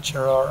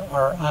agriculture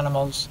or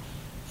animals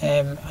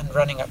and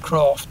running a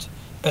croft,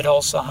 but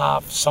also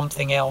have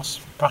something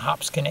else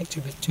perhaps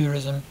connected with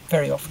tourism,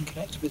 very often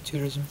connected with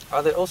tourism.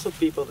 Are there also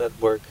people that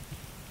work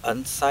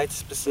unsite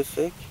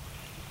specific?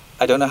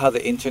 I don't know how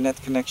the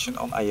internet connection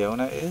on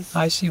Iona is.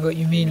 I see what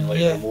you mean.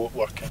 Remote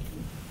working.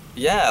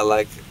 Yeah,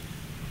 like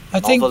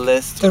I think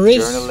novelists, there or is,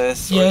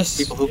 journalists, yes,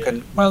 or people who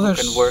can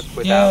there's, work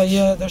without.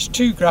 Yeah. There's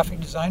 2 graphic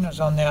designers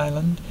on the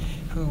island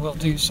who will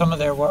do some of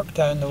their work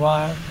down the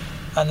wire,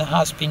 and there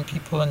has been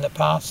people in the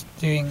past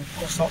doing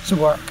all sorts of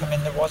work.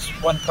 There was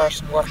one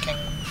person working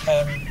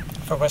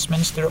for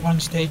Westminster at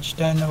one stage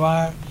down the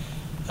wire,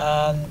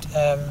 and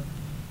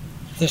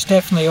there's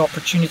definitely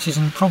opportunities,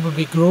 and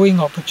probably growing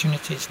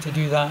opportunities, to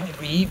do that.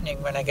 Every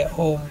evening when I get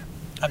home,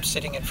 I'm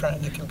sitting in front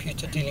of the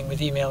computer dealing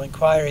with email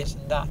inquiries,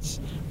 and that's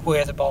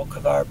where the bulk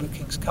of our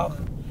bookings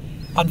come.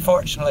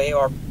 Unfortunately,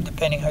 or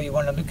depending how you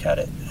want to look at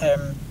it,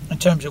 in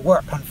terms of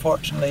work,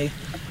 unfortunately,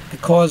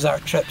 because our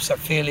trips are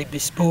fairly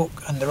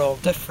bespoke and they're all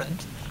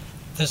different,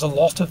 there's a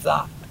lot of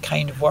that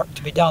kind of work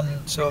to be done.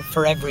 So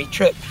for every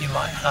trip you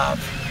might have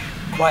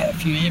quite a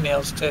few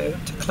emails to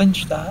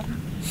clinch that.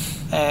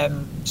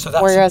 So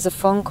that's whereas a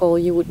phone call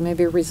you would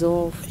maybe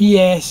resolve.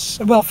 Yes,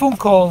 well, phone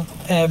call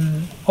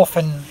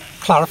often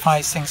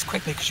clarifies things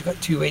quickly because you've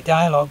got two-way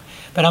dialogue.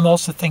 But I'm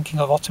also thinking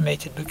of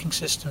automated booking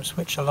systems,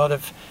 which a lot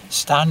of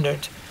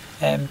standard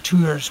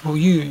tours will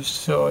use.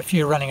 So if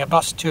you're running a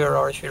bus tour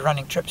or if you're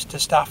running trips to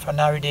Staffa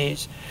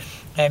nowadays,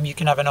 you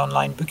can have an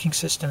online booking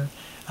system,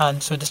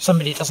 and so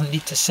somebody doesn't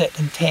need to sit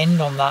and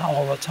tend on that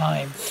all the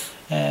time.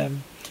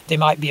 They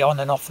might be on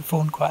and off the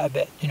phone quite a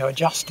bit,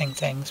 adjusting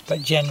things,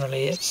 but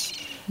generally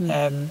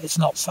it's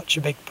not such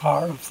a big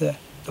part of the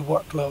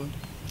workload.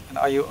 And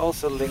are you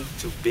also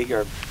linked to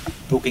bigger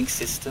booking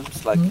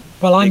systems, like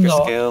well, I'm bigger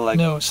not. scale? Like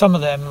no, some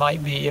of them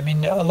might be. I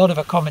mean, a lot of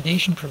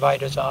accommodation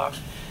providers are.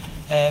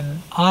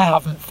 I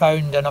haven't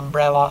found an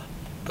umbrella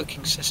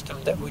booking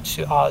system that would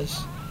suit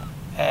us,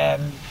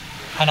 and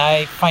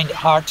I find it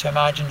hard to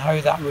imagine how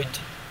that would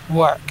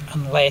work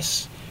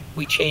unless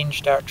we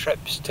changed our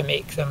trips to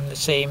make them the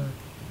same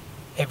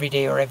every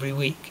day or every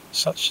week,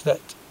 such that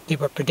they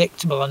were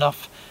predictable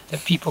enough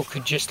that people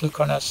could just look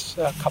on us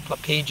a couple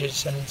of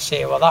pages and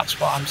say, well, that's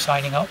what I'm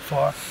signing up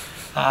for.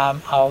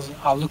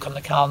 I'll look on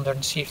the calendar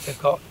and see if they've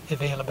got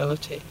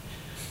availability.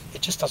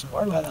 It just doesn't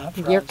work like that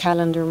for Your us.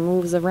 calendar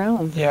moves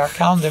around. Yeah, our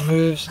calendar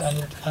moves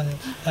and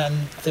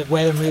the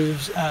weather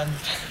moves, and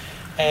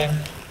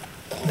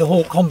the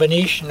whole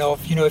combination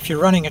of, if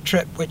you're running a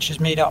trip which is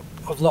made up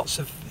of lots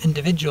of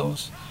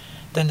individuals,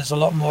 then there's a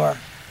lot more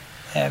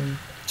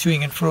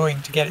toing and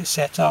froing to get it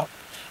set up.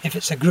 If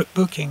it's a group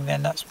booking,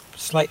 then that's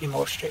slightly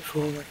more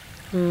straightforward.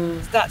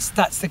 That's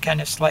the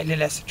kind of slightly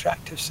less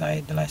attractive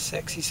side, the less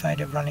sexy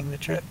side of running the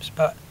trips,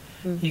 but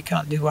you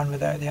can't do one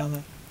without the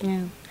other.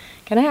 Yeah.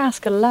 Can I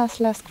ask a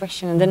last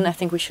question, and then I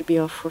think we should be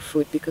off for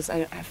food because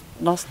I've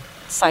lost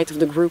sight of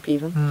the group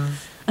even.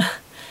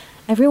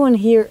 Everyone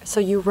here, so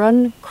you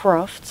run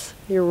crafts,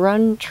 you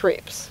run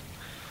trips.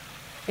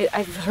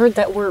 I've heard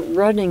that word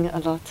running a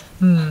lot.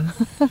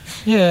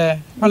 Yeah,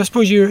 well, I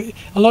suppose a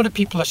lot of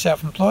people are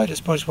self-employed, I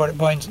suppose what it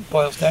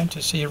boils down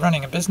to. So you're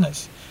running a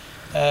business.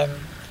 I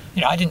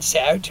didn't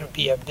set out to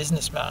be a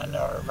businessman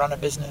or run a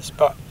business,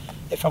 but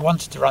if I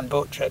wanted to run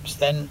boat trips,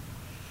 then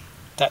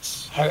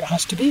that's how it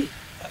has to be.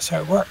 That's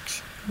how it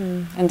works.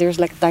 And there's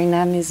like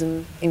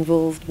dynamism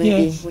involved,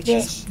 maybe, which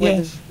is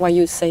why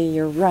you say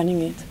you're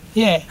running it.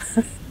 Yeah,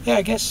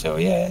 I guess so.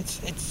 Yeah,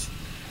 it's.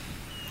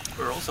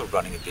 we're also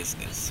running a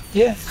business.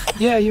 Yeah,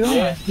 you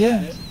are.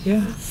 Yeah,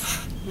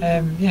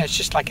 it's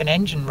just like an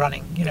engine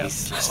running.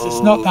 It's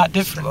not that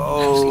different.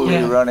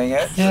 Slowly running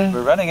it. Yeah.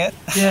 We're running it.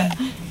 Yeah.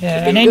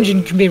 An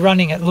engine can be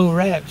running at low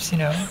revs.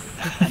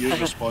 You're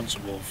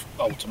responsible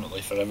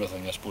ultimately for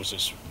everything. I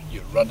suppose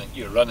you're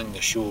running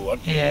the show,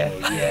 aren't you?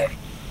 Yeah.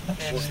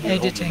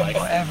 Editing,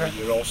 whatever.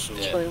 You're also.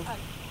 True.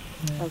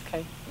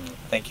 Okay.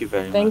 Thank you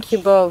very much. Thank you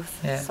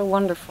both. Yeah. So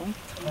wonderful.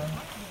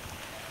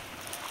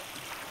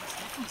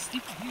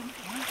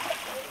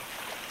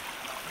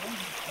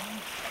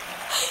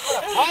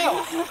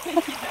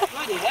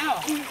 Bloody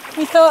hell.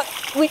 We thought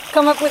we'd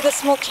come up with a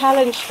small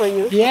challenge for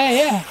you.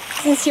 Yeah.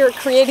 Since you're a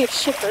creative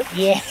shipper.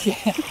 Yeah.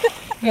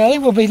 Well, I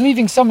think we'll be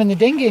leaving some in the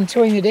dinghy and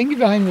towing the dinghy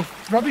behind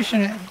with rubbish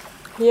in it.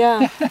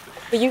 Yeah.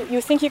 But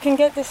you think you can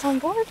get this on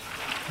board?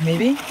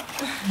 Maybe.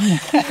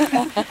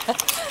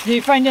 Do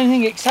you find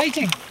anything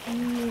exciting?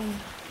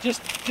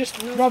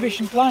 Just rubbish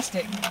and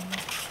plastic.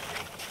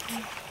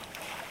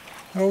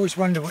 I always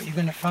wonder what you're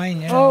going to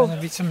find. There'll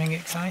be something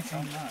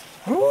exciting.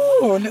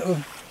 Oh, a little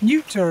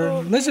newt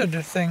or lizard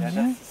or thing.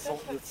 That's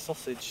the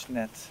sausage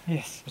net.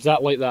 Yes. Is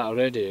that like that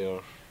already,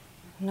 or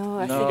No,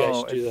 I No. think you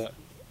guys do that?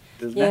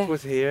 The net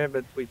was here,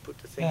 but we put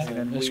the things in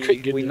and That's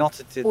quite good, we though.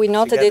 knotted it. we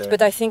knotted together. it,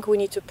 but I think we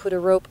need to put a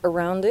rope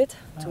around it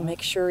to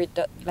make sure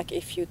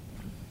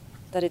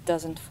that it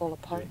doesn't fall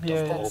apart.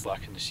 Yeah. Fall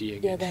back in the sea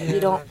again. That you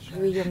don't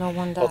really don't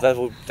want Well,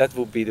 that. that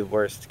would be the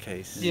worst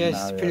case. Yes,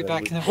 scenario, put it that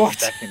back we in the put it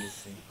water. back in the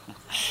sea.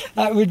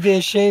 That would be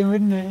a shame,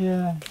 wouldn't it?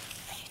 Yeah.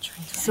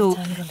 So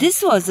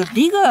this was a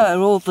bigger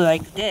rope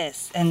like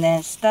this, and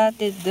then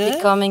started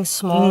Becoming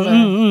smaller.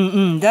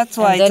 That's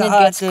why And then it's it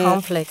hard gets to.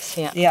 complex,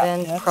 Yeah,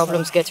 then that's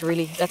problems get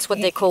really, that's what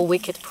they call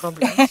wicked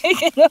problems.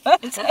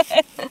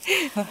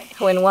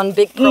 When one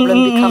big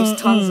problem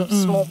becomes tons of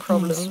small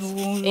problems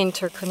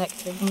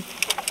interconnected.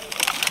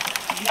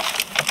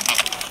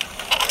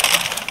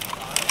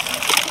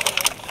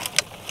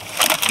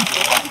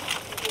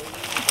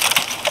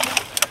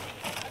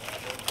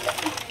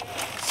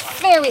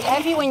 It's very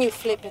heavy when you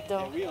flip it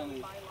though.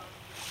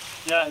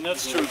 Yeah,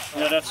 that's true.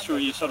 Yeah, that's true.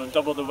 You sort of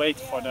double the weight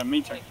for the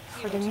meter.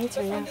 For the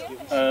meter,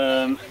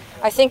 yeah.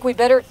 I I think we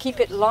better keep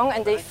it long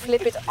and they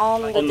flip it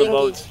on the on the dinghy.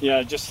 boat.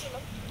 Yeah, just.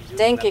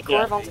 Denk ik hoor,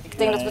 Ja. want ik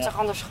denk dat we het er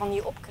anders gewoon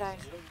niet op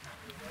krijgen.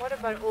 What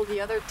about all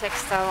the other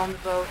textile on the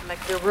boat,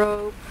 like the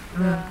rope?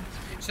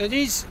 So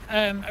these,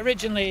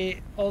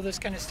 originally, all this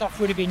kind of stuff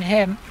would have been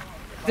hemp.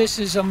 This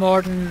is a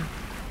modern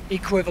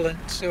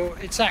equivalent. So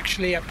it's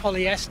actually a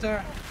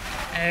polyester,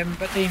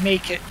 but they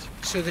make it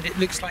so that it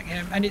looks like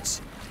hemp. And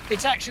it's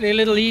actually a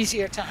little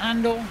easier to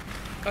handle.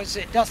 because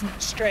it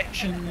doesn't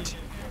stretch and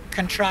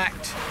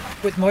contract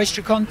with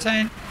moisture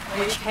content.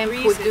 Which hemp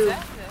would do.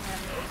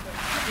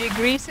 Do you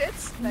grease it?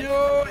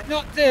 No,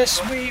 not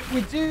this. We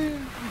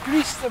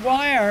grease the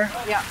wire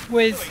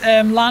with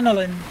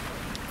lanolin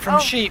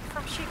from sheep.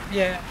 From sheep.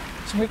 Yeah.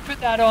 So we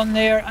put that on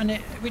there, and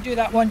we do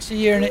that once a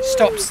year, and it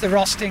stops the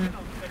rusting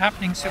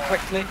happening so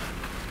quickly.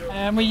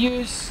 And we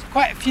use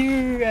quite a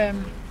few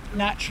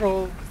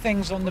natural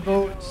things on the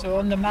boat. So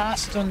on the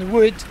mast, on the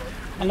wood,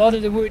 a lot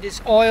of the wood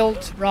is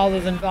oiled rather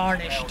than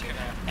varnished.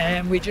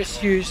 And we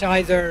just use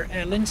either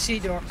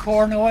linseed or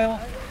corn oil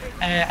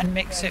and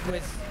mix it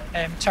with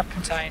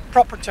turpentine,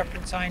 proper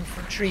turpentine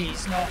from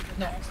trees, not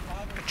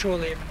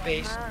petroleum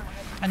based.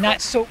 And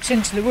that soaks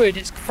into the wood.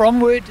 It's from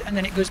wood, and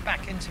then it goes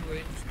back into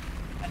wood,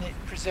 and it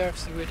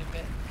preserves the wood a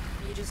bit.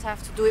 You just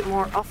have to do it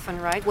more often,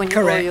 right? When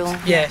Correct. you oil.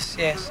 Yes.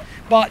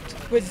 But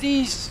with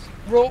these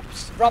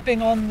ropes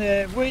rubbing on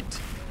the wood,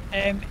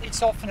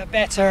 it's often a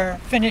better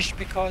finish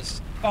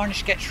because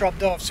varnish gets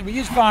rubbed off. So we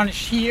use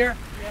varnish here,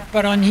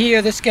 but on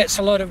here this gets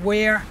a lot of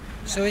wear,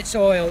 so it's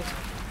oiled.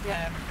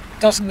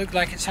 Doesn't look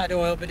like it's had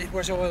oil, but it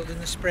was oiled in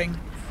the spring,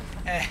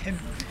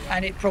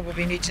 and it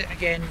probably needs it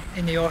again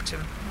in the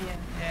autumn.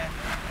 Yeah.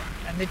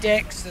 And the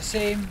decks the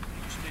same.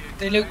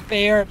 They look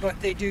bare, but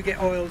they do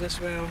get oiled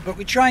as well. But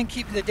we try and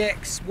keep the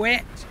decks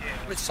wet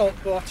with salt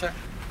water.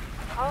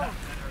 Oh,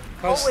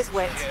 always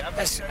wet.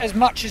 As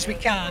much as we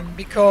can,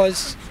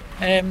 because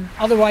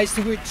otherwise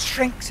the wood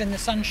shrinks in the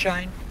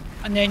sunshine,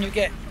 and then you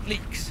get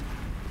leaks,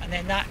 and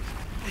then that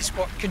is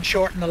what can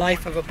shorten the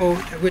life of a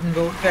wooden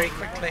boat, very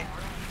quickly.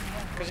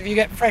 Because if you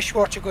get fresh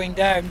water going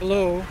down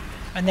below,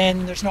 and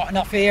then there's not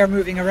enough air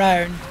moving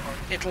around,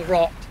 it'll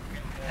rot.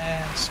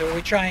 So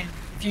we try and,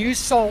 if you use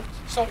salt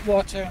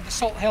water, the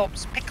salt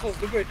helps pickle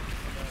the wood.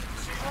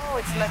 Oh,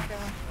 it's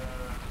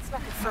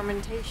like a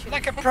fermentation.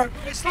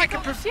 It's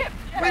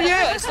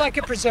like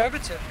a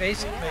preservative,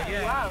 basically.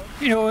 Yeah. Wow.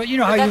 You know but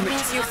how that you would.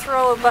 means you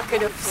throw a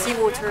bucket of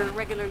seawater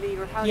regularly,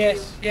 or how do you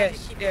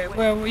keep it wet?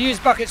 Well, we use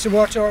buckets of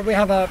water, or we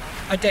have a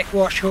deck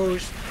wash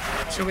hose,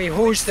 so we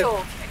hose the.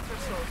 Salt.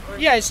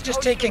 Yeah, it's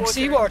just taking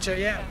seawater.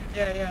 Yeah.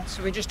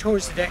 So we just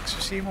hose the decks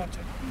with seawater.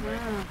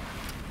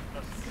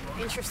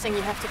 Interesting.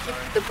 You have to keep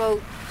the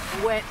boat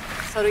wet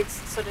so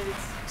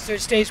it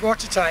stays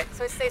watertight.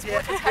 So it stays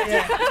watertight.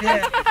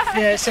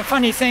 Yeah. It's a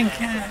funny thing.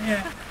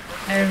 Yeah.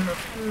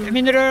 I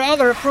mean, there are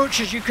other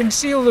approaches. You can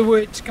seal the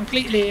wood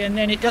completely, and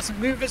then it doesn't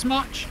move as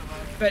much.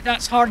 But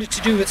that's harder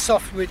to do with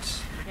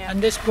softwoods. Yeah.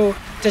 And this boat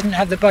didn't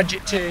have the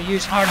budget to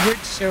use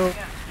hardwoods, so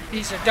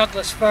these are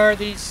Douglas fir.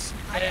 These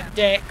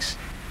decks,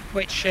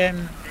 which a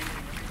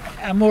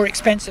more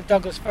expensive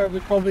Douglas fir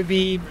would probably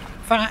be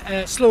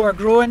slower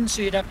growing,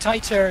 so you'd have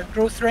tighter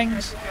growth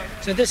rings.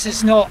 So this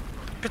is not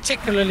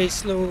particularly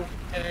slow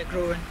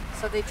growing.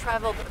 So they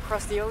travelled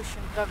across the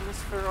ocean,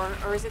 Douglas fir,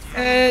 or is it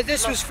from?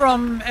 This was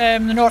from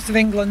the north of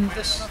England.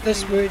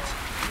 This wood,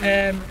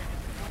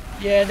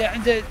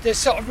 the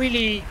sort of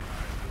really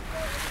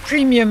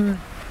premium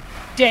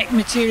deck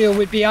material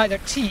would be either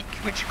teak,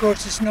 which of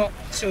course is not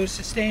so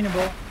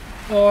sustainable,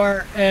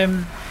 or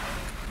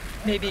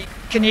maybe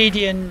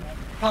Canadian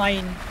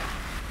pine.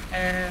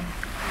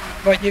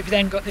 But you've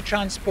then got the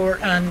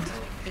transport, and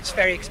it's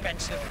very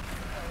expensive.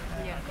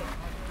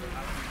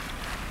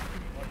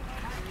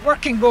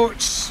 Working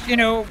boats,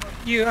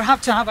 you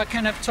have to have a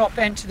kind of top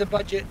end to the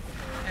budget.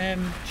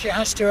 She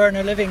has to earn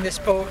a living, this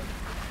boat,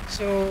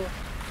 so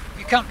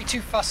you can't be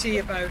too fussy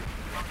about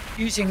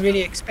using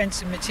really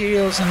expensive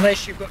materials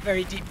unless you've got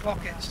very deep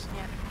pockets.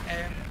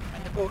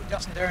 And the boat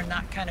doesn't earn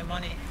that kind of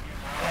money.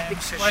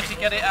 Why do you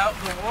get it out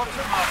of the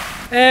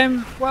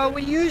water? Well,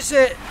 we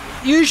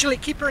usually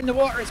keep her in the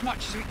water as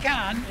much as we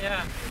can.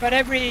 Yeah. But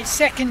every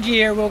second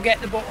year we'll get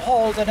the boat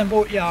hauled at a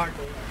boat yard.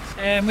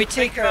 We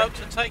take her out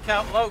to take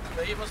out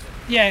locally.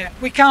 Yeah,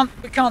 we can't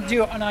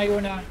do it on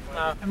Iona,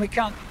 and we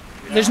can't.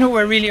 There's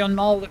nowhere really on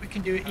Mull that we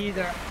can do it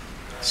either.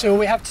 So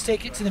we have to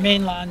take it to the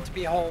mainland to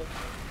be hauled.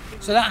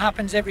 So that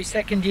happens every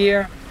second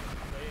year,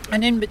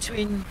 and in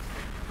between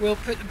we'll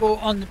put the boat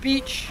on the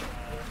beach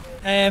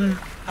at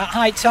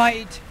high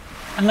tide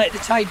and let the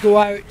tide go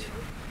out,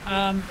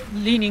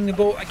 leaning the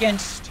boat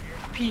against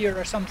a pier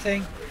or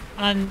something,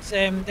 and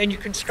then you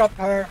can scrub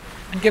her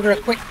and give her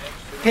a quick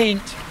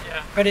paint.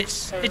 But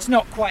it's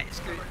not quite as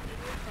good.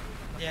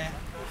 Yeah.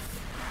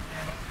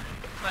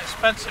 An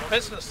expensive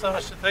business, though,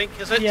 I should think.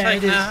 Is it? Yeah,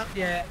 it is. Out?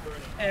 Yeah.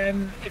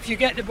 If you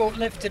get the boat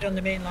lifted on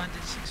the mainland,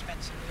 it's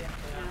expensive.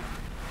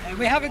 Yeah.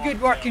 We have a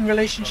good working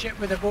relationship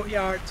with a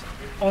boatyard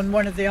on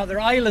one of the other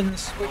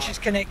islands, which is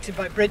connected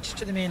by bridge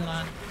to the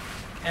mainland,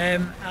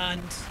 and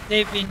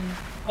they've been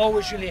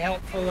always really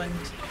helpful, and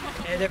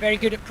they're very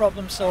good at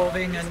problem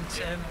solving, and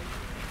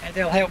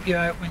they'll help you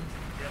out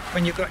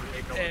when you've got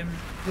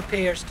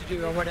repairs to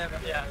do or whatever.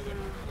 Yeah.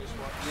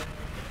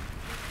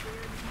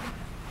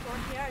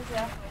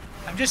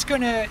 I'm just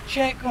going to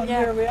check on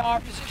where we are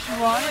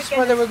position-wise,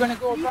 whether we're going to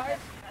go about.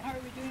 How are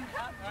we doing?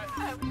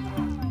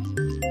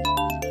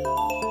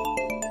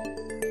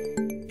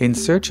 In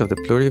Search of the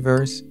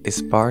Pluriverse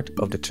is part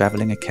of the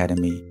Travelling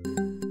Academy,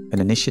 an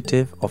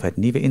initiative of Het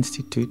Nieuwe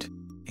Instituut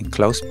in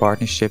close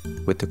partnership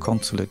with the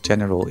Consulate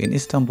General in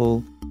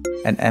Istanbul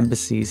and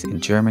embassies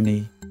in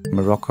Germany,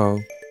 Morocco,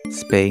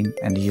 Spain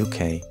and the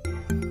UK.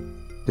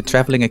 The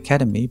Travelling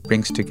Academy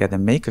brings together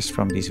makers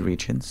from these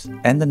regions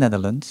and the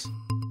Netherlands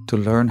to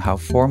learn how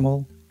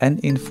formal and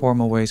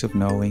informal ways of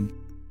knowing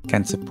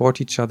can support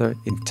each other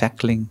in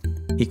tackling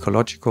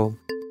ecological,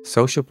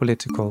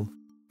 socio-political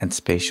and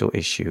spatial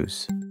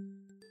issues.